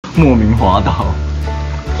莫名滑倒。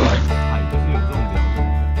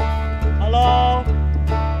Hello。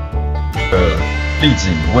丽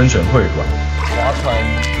景温泉会馆，划船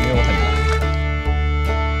没有很难。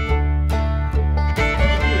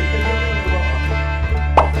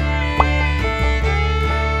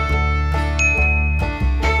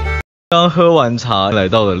刚喝完茶，来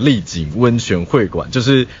到了丽景温泉会馆，就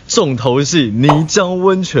是重头戏泥浆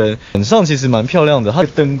温泉。晚上其实蛮漂亮的，它的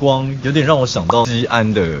灯光有点让我想到西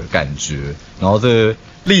安的感觉。然后这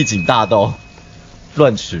丽景大道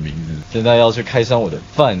乱取名字，现在要去开箱我的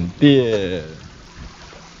饭店。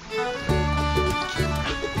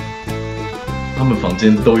他们房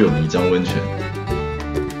间都有泥浆温泉。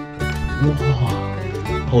哇，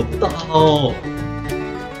好大哦！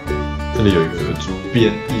这里有一个竹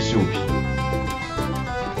编艺术品，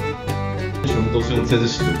全部都是用真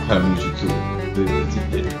实的块木去做的，所以今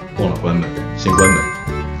天忘了关门，先关门。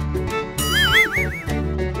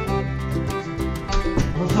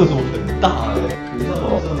它厕所很大哎，你看晚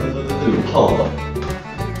上的时候真的有泡澡，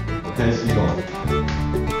好开心哦！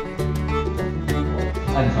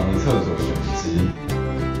暗藏的厕所选机，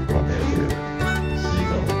哇，还有这个洗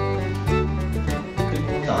澡，天空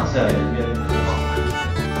打下来里面。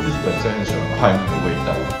自己本身很喜欢快木的味道。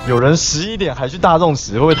有人11点还去大众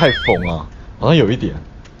池，会不会太疯啊？好像有一点。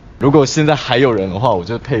如果现在还有人的话，我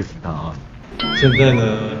就佩服他。现在呢，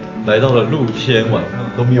来到了露天，晚上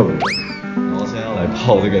都没有人，然后现在要来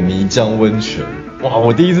泡这个泥浆温泉。哇，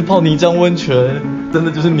我第一次泡泥浆温泉，真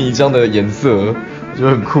的就是泥浆的颜色，我觉得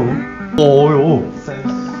很酷。哦哟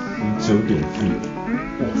，39.4，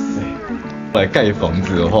哇塞！来盖房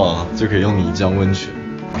子的话，就可以用泥浆温泉。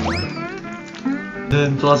今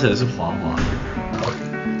天抓起来是滑滑的。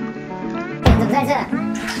怎么在这？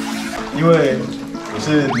因为我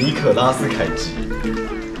是尼可拉斯凯奇。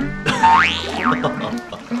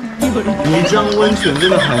泥浆温泉真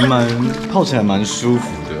的泡起来蛮舒服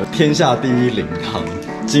的，天下第一淋汤。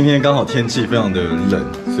今天刚好天气非常的冷，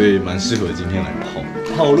所以蛮适合今天来泡。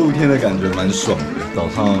泡露天的感觉蛮爽的，早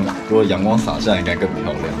上如果阳光洒下来应该更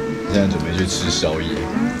漂亮。现在准备去吃宵夜，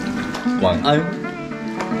晚安。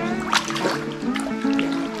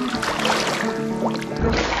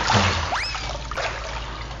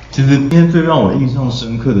其实今天最让我印象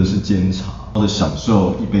深刻的是煎茶，享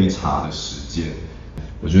受一杯茶的时间，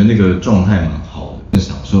我觉得那个状态蛮好的，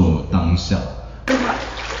享受当下。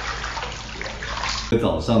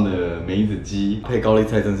早上的梅子鸡配高丽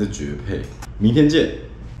菜真是绝配，明天见，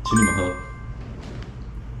请你们喝。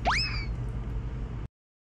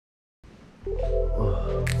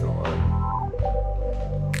早安。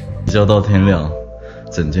一觉到天亮，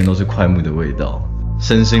整间都是快木的味道。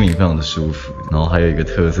身心灵非常的舒服，然后还有一个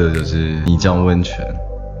特色就是泥浆温泉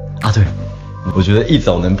啊，对，我觉得一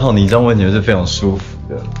早能泡泥浆温泉是非常舒服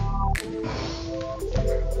的。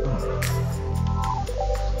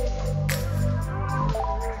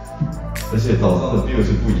而且早上的 view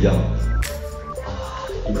是不一样的啊，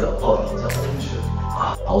一早泡泥浆温泉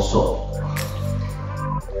啊，好爽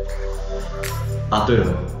啊！对了，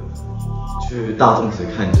去大众池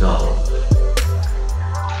看一下好了。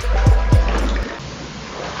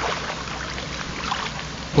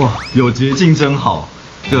哇，有捷径真好！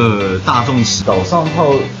这个大众池早上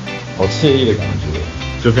泡，好惬意的感觉，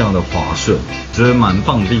就非常的滑顺。觉得蛮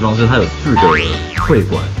棒的地方是它有4个会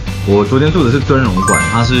馆。我昨天住的是尊荣馆，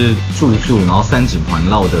它是住宿，然后3景环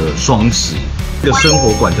绕的双池。这个生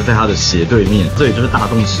活馆就在它的斜对面，这里就是大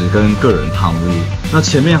众池跟个人汤屋。那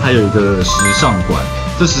前面还有一个时尚馆，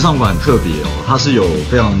这时尚馆很特别哦，它是有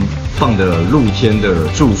非常棒的露天的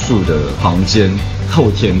住宿的房间。透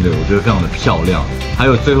天的，我觉得非常的漂亮。还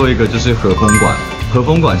有最后一个就是和风馆，和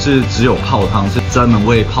风馆是只有泡汤，是专门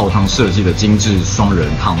为泡汤设计的精致双人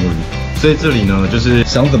汤屋。所以这里呢，就是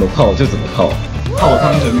想怎么泡就怎么泡，泡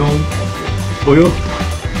汤成功。哦呦，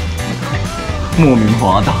莫名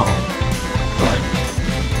滑倒。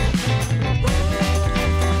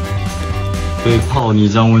所以泡泥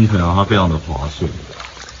浆温泉啊，它非常的滑顺，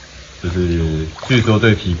就是据说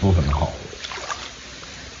对皮肤很好。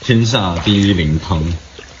天下第一淋汤，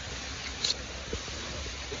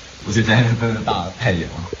我觉得现在真的大太阳。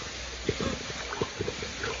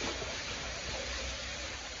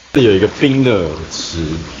这里有一个冰的池，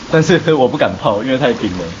但是我不敢泡，因为太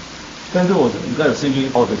冰了。但是我比较有兴趣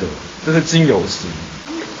泡这个，这是精油池，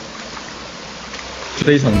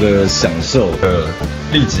非常的享受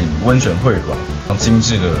丽景温泉会馆，精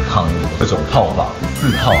致的汤，各种泡法，自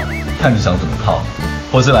泡，看你想怎么泡，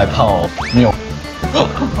或是来泡没有。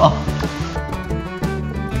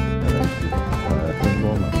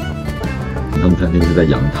他们餐厅是在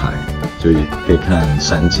阳台，所以可以看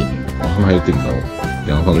山景，然后还有顶楼，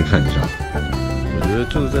两个方面看一下。我觉得得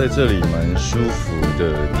住在这里蛮舒服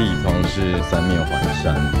的地方是三面环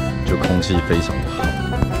山，就空气非常的好，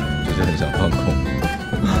就是很想放空。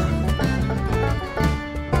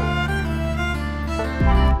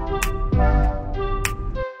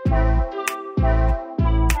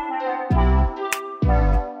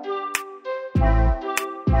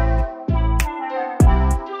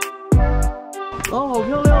哦，好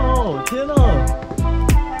漂亮哦！天哪！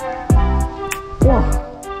哇，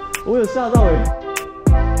我有吓到哎！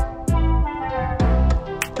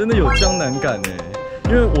真的有江南感哎，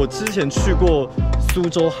因为我之前去过苏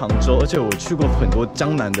州、杭州，而且我去过很多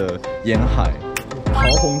江南的沿海，桃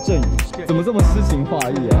红阵雨，怎么这么诗情画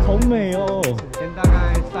意啊？好美哦！大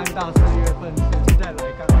概3到4月份是再来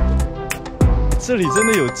看。这里真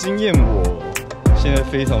的有惊艳我，现在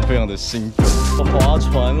非常非常的兴奋，我划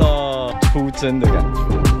船了，出征的感觉，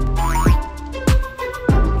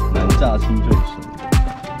南炸清就熟。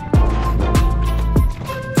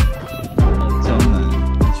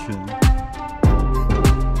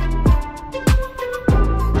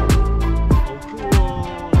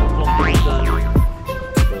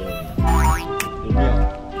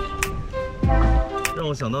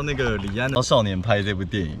我想到那个李安的少年派这部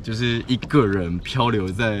电影，就是一个人漂流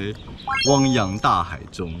在汪洋大海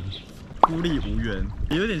中，孤立无援，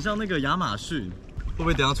也有点像那个亚马逊。会不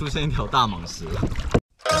会等下出现一条大蟒蛇？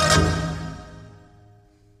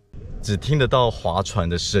只听得到划船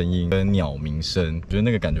的声音跟鸟鸣声，觉得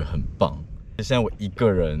那个感觉很棒。现在我一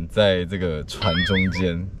个人在这个船中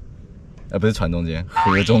间，不是船中间，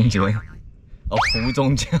河中间，哦，湖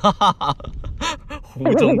中间，哈哈哈。湖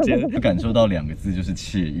中间，感受到2个字就是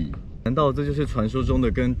惬意。难道这就是传说中的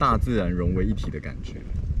跟大自然融为一体的感觉？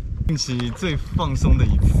近期最放松的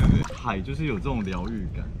一次，海就是有这种疗愈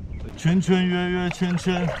感。圈圈圆圆圈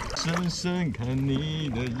圈，深深看你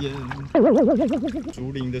的眼，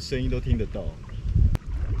竹林的声音都听得到。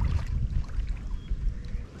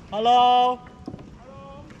Hello，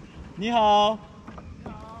 你好。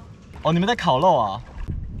哦，你们在烤肉啊？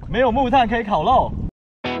没有木炭可以烤肉。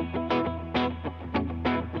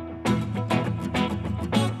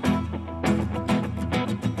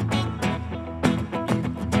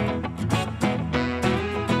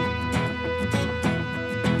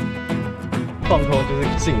放空就是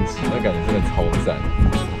静止，那感觉真的超赞。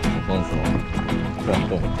放什么？转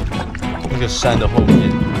动。那个山的后面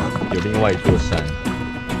有另外一座山，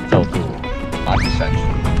叫做阿里山区。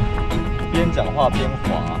边讲话边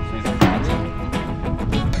滑，所以是滑稽。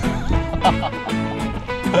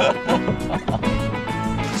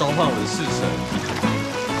召唤我的侍神。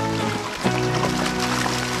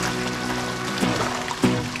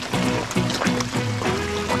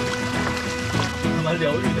还蛮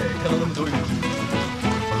疗愈的，看到那么多鱼。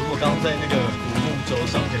如果刚在那个独木舟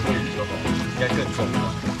上可以喂鱼就好，应该更壮观。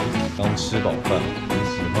刚吃饱饭，很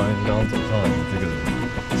喜欢刚刚走上来的这个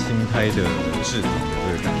青苔的制糖的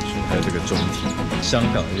这个感觉，还有这个中体，香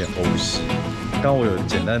港有点欧式。刚刚我有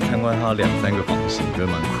简单参观它2、3个房型，觉得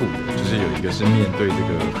蛮酷的。就是有一个是面对这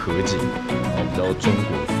个河景，然后比较中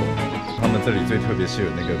国风。他们这里最特别是有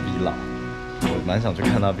那个 villa。我蛮想去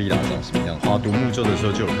看那 villa 长什么样。划独木舟的时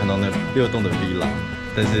候就有看到那6栋的 villa，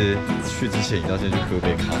 但是去之前一定要先去喝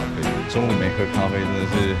杯咖啡。中午没喝咖啡，真的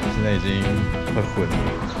是现在已经快昏了。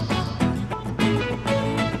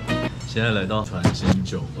现在来到传奇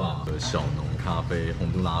酒吧的小农咖啡，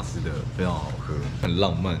洪都拉斯的，非常好喝，很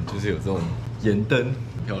浪漫，就是有这种盐灯，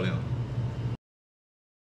很漂亮。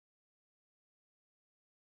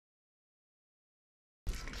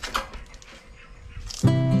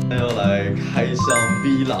要来开箱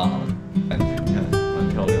villa， 感觉你看蛮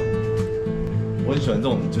漂亮的。我很喜欢这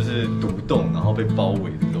种就是独栋然后被包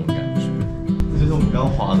围的这种感觉。这就是我们刚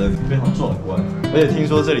刚滑的非常壮观，而且听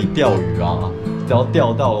说这里钓鱼啊，只要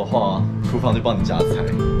钓到的话，厨房就帮你夹菜，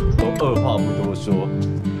都二话不多说，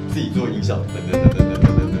自己做音响，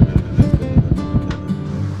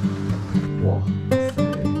哇！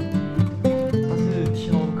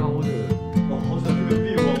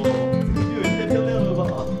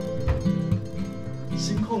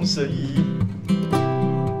神怡，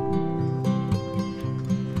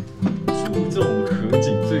住这种河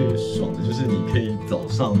景最爽的就是你可以早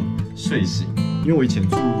上睡醒，因为我以前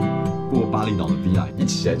住过巴厘岛的 villa， 一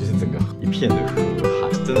起来就是整个一片的河海，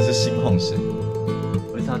真的是心旷神怡。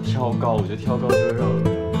而且它挑高，我觉得挑高就会让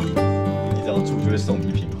你只要住就会送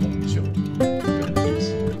一瓶红酒，就很贴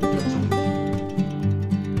心。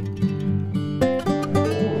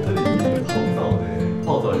哦，这里有泡澡的，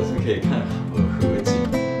泡澡也是可以看河景。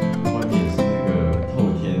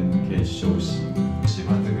休息，喜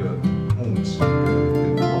欢这个木质的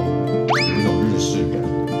灯泡，有一种日式感。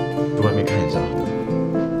去外面看一下好了，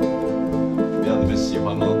不知道你们喜欢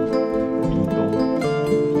迷宫。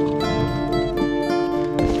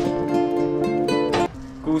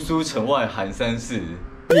姑苏城外寒山寺，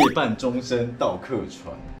夜半钟声到客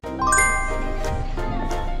船。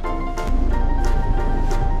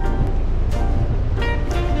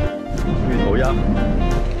芋头鸭，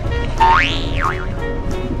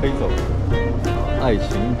飞走。爱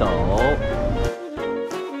情岛。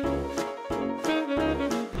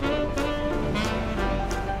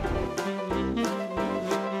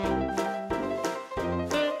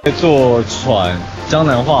坐船，江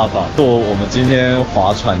南画法，坐我们今天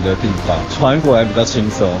划船的地方，船果然比较轻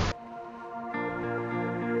松。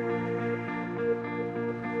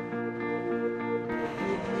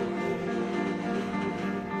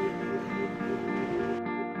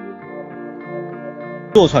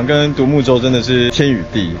坐船跟独木舟真的是天与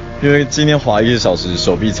地，因为今天划1个小时，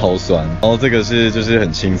手臂超酸。然后这个是就是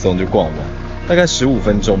很轻松就逛完，大概15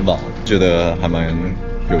分钟吧，觉得还蛮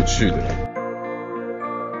有趣的。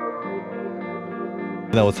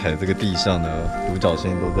现在我踩的这个地上呢，独角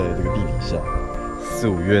仙都在这个地底下。4、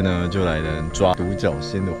5月呢，就来人抓独角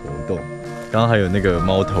仙的活动。刚刚还有那个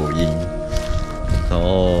猫头鹰，然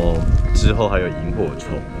后之后还有萤火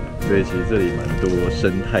虫，所以其实这里蛮多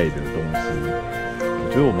生态的东西。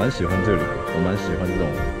我觉得我蛮喜欢这里的，我蛮喜欢这种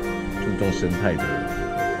注重生态的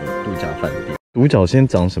度假饭店。独角仙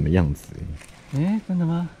长什么样子？真的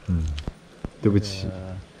吗？对不起，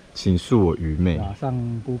请恕我愚昧。马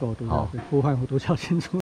上 Google 独角仙，呼唤独角仙出